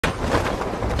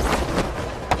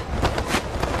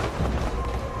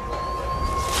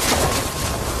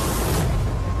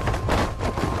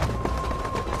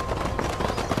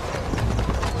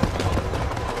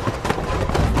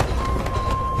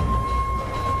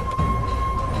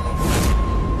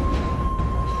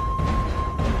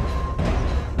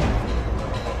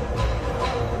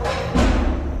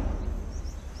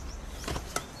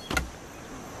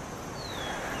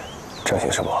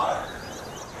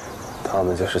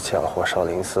就是缴获少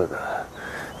林寺的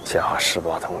假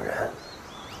18铜人。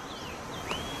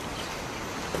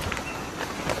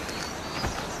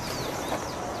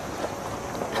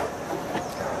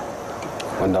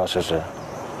问道师侄，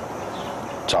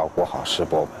照顾好师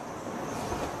伯们。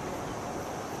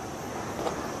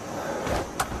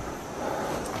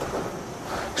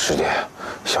师弟，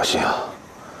小心啊！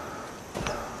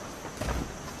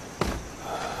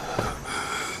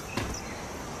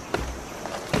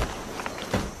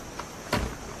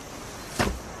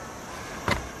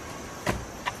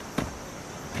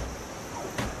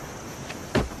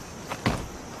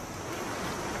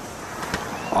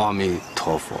 阿弥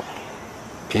陀佛，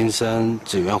平生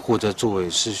只愿护着诸位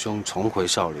师兄重回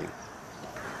少林，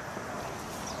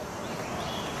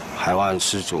还望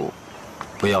施主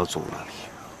不要阻拦。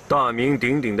大名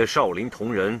鼎鼎的少林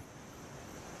铜人，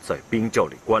在冰窖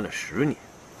里关了10年，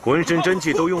浑身真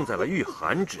气都用在了御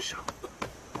寒之上，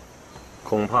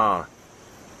恐怕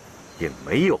也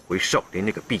没有回少林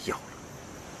那个必要了。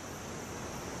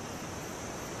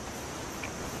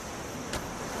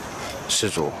施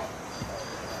主。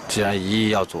 既然一意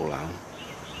要阻拦，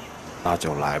那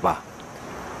就来吧。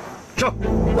上。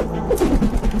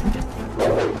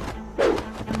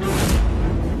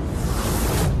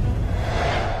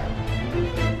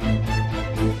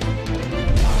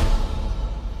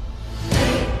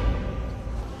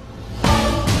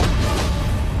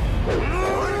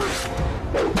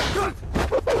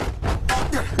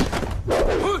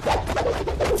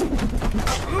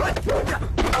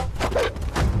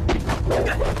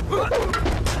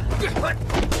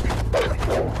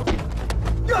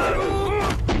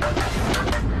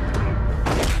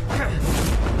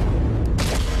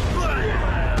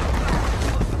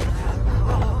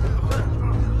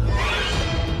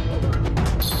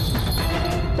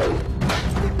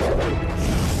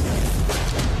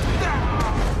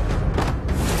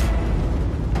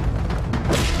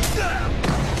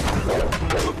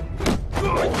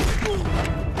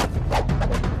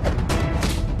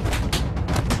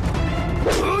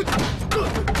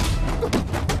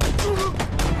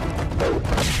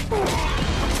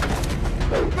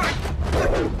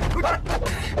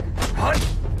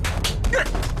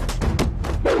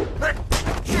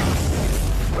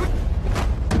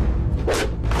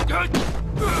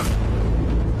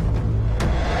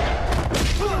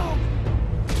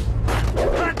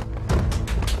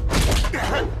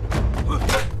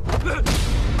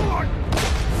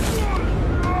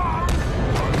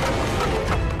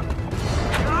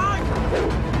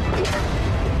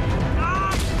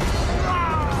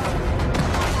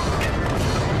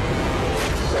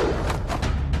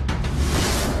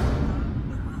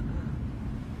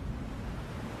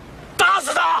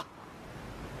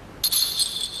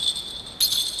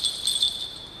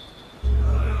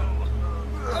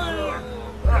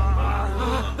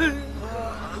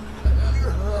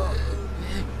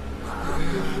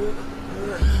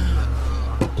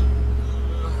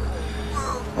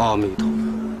阿弥陀佛，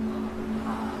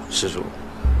施主，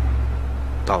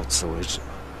到此为止。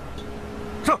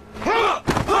上。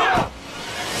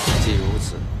既如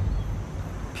此，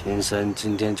贫僧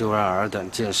今天就让尔等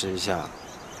见识一下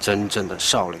真正的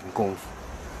少林功夫。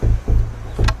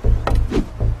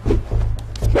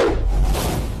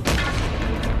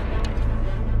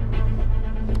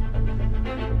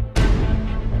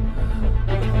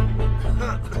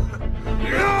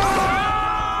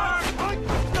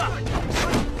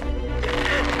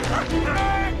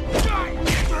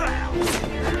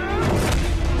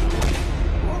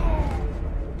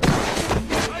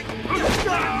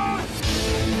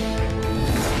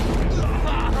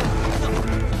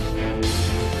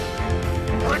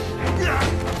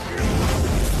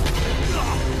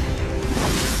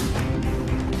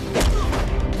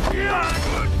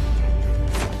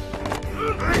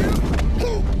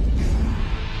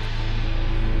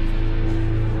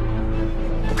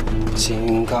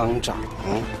 金刚掌，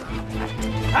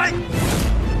哎！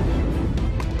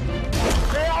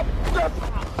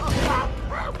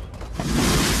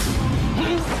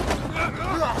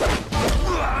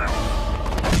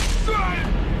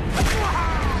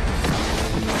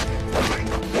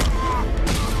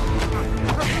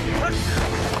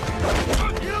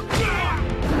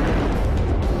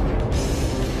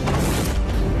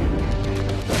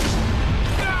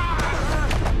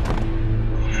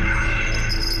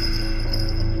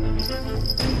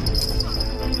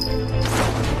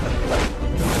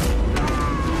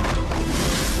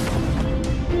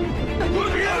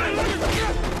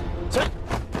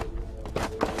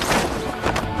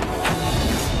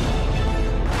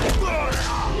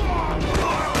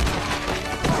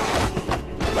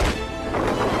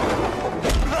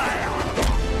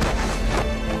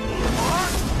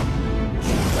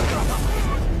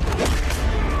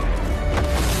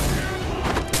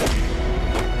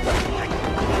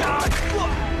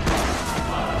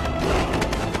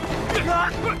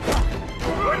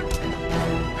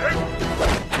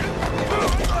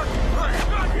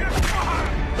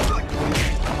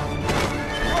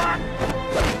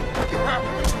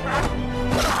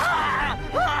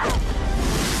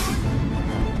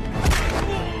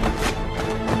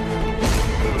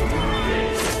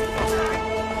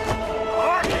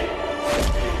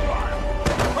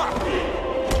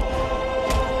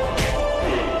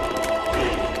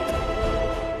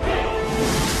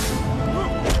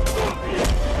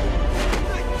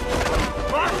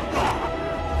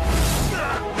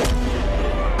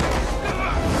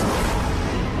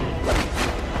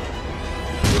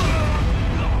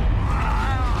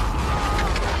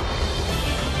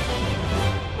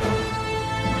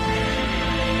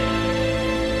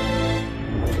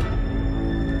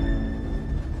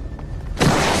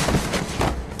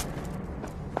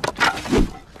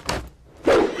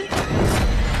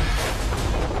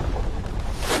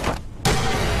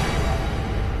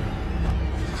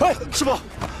师傅。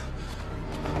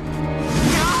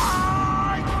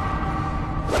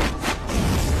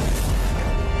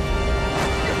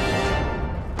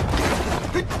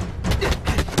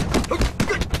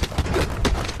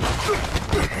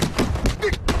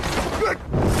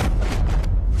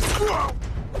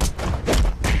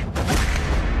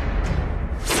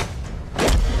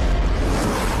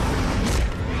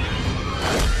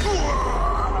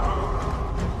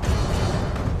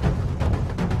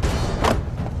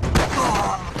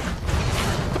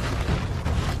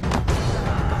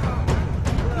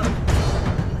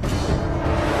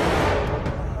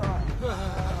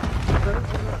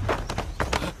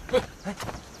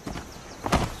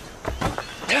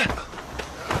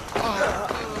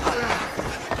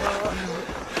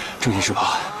 正经师傅，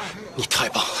你太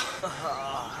棒了，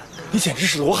你简直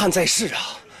是罗汉在世啊！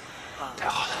太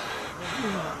好了，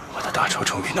我的大仇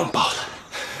终于能报了。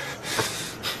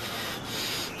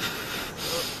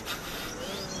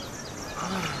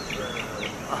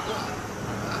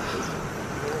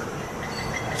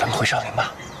咱们回少林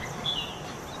吧。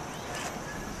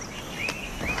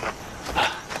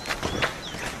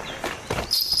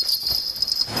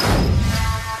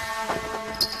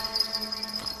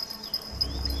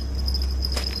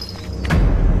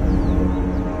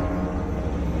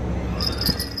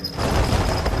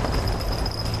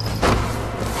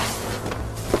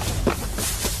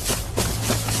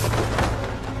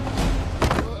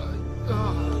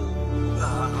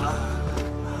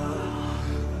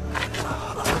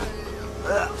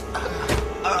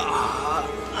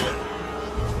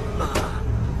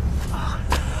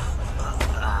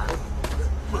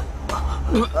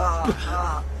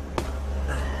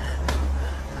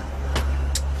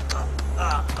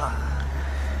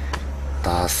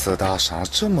 大四大伤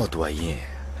这么多人，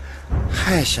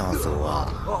还想走啊？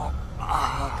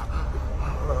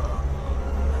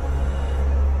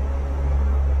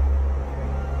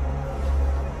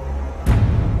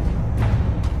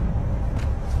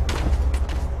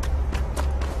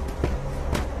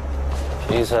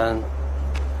贫僧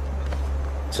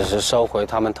只是收回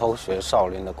他们偷学少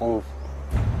林的功夫，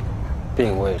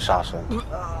并未杀生。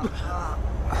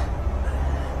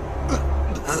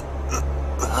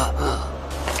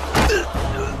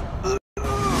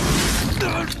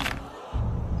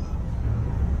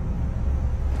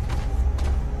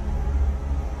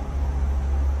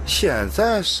现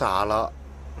在杀了？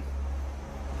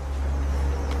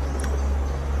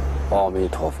阿弥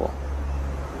陀佛，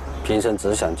贫僧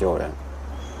只想救人，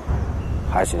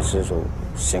还请施主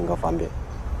行个方便。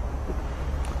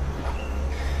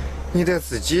你得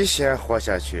自己先活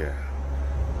下去，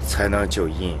才能救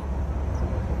人。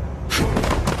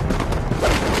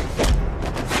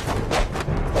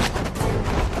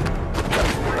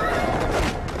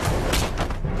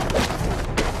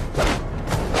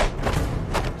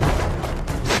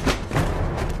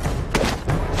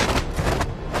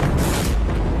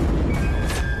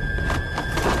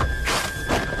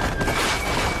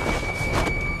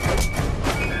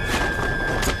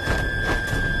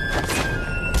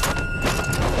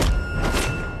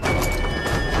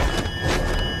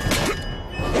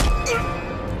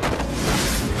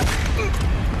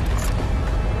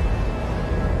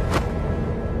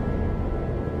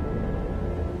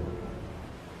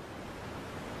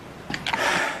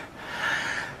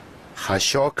他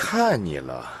小看你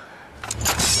了。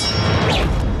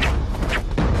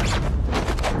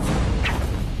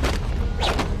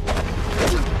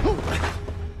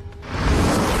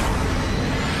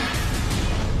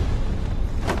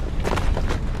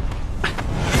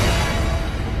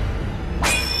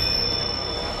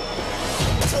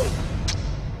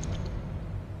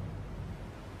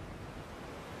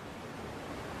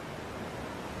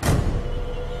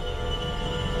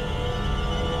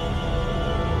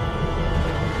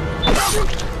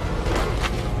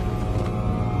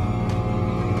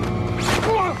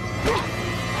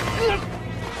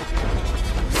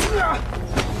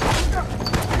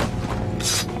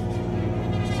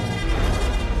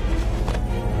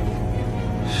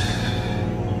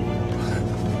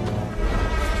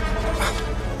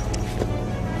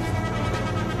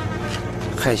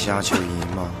还想救人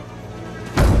吗？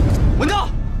文道，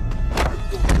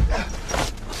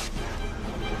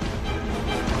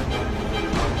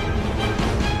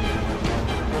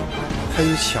还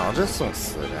有抢着送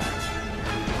死的，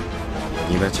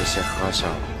你们这些和尚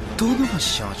都那么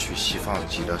想去西方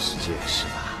极乐世界是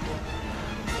吧？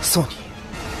送你。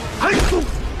哎！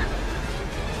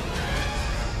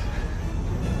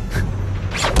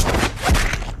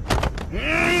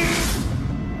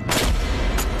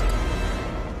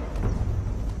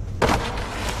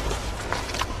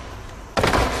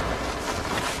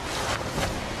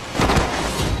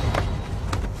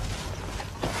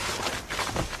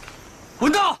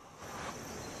文道，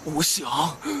不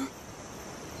想。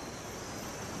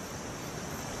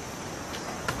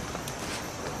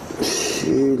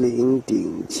虚灵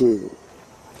顶劲，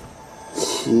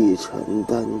气沉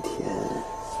丹田。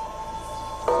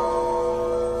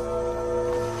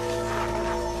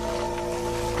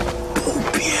不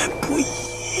变不移。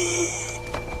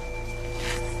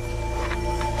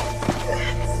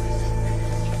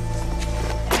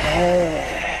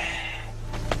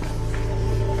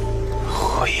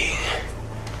忽隐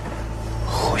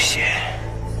忽现。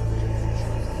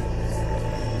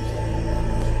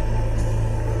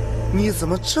你怎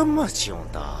么这么久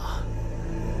的？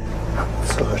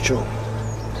左重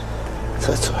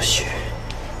则左虚，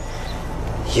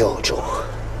右重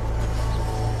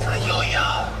则右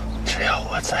摇。只要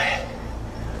我在，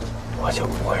我就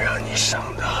不会让你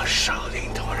伤到少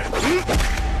林同人。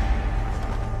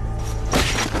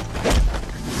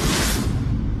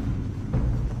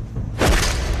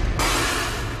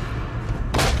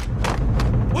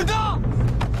文道，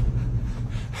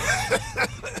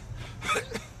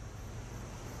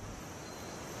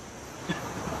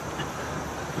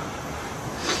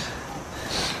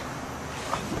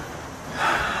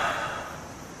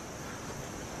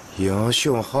英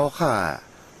雄好汉，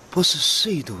不是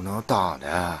谁都能当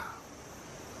的。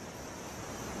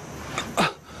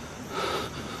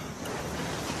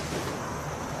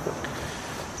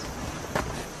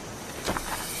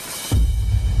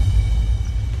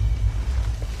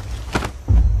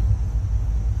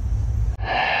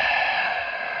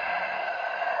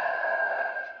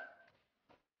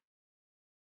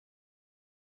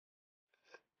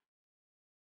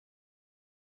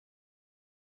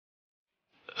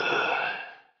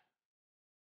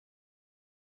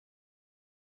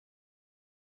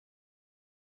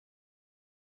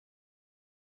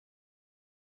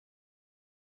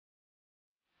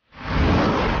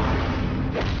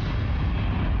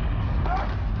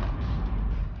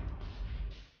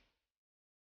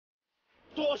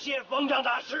多谢方丈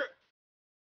大师。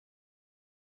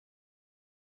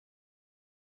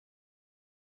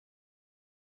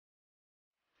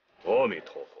阿弥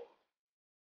陀佛。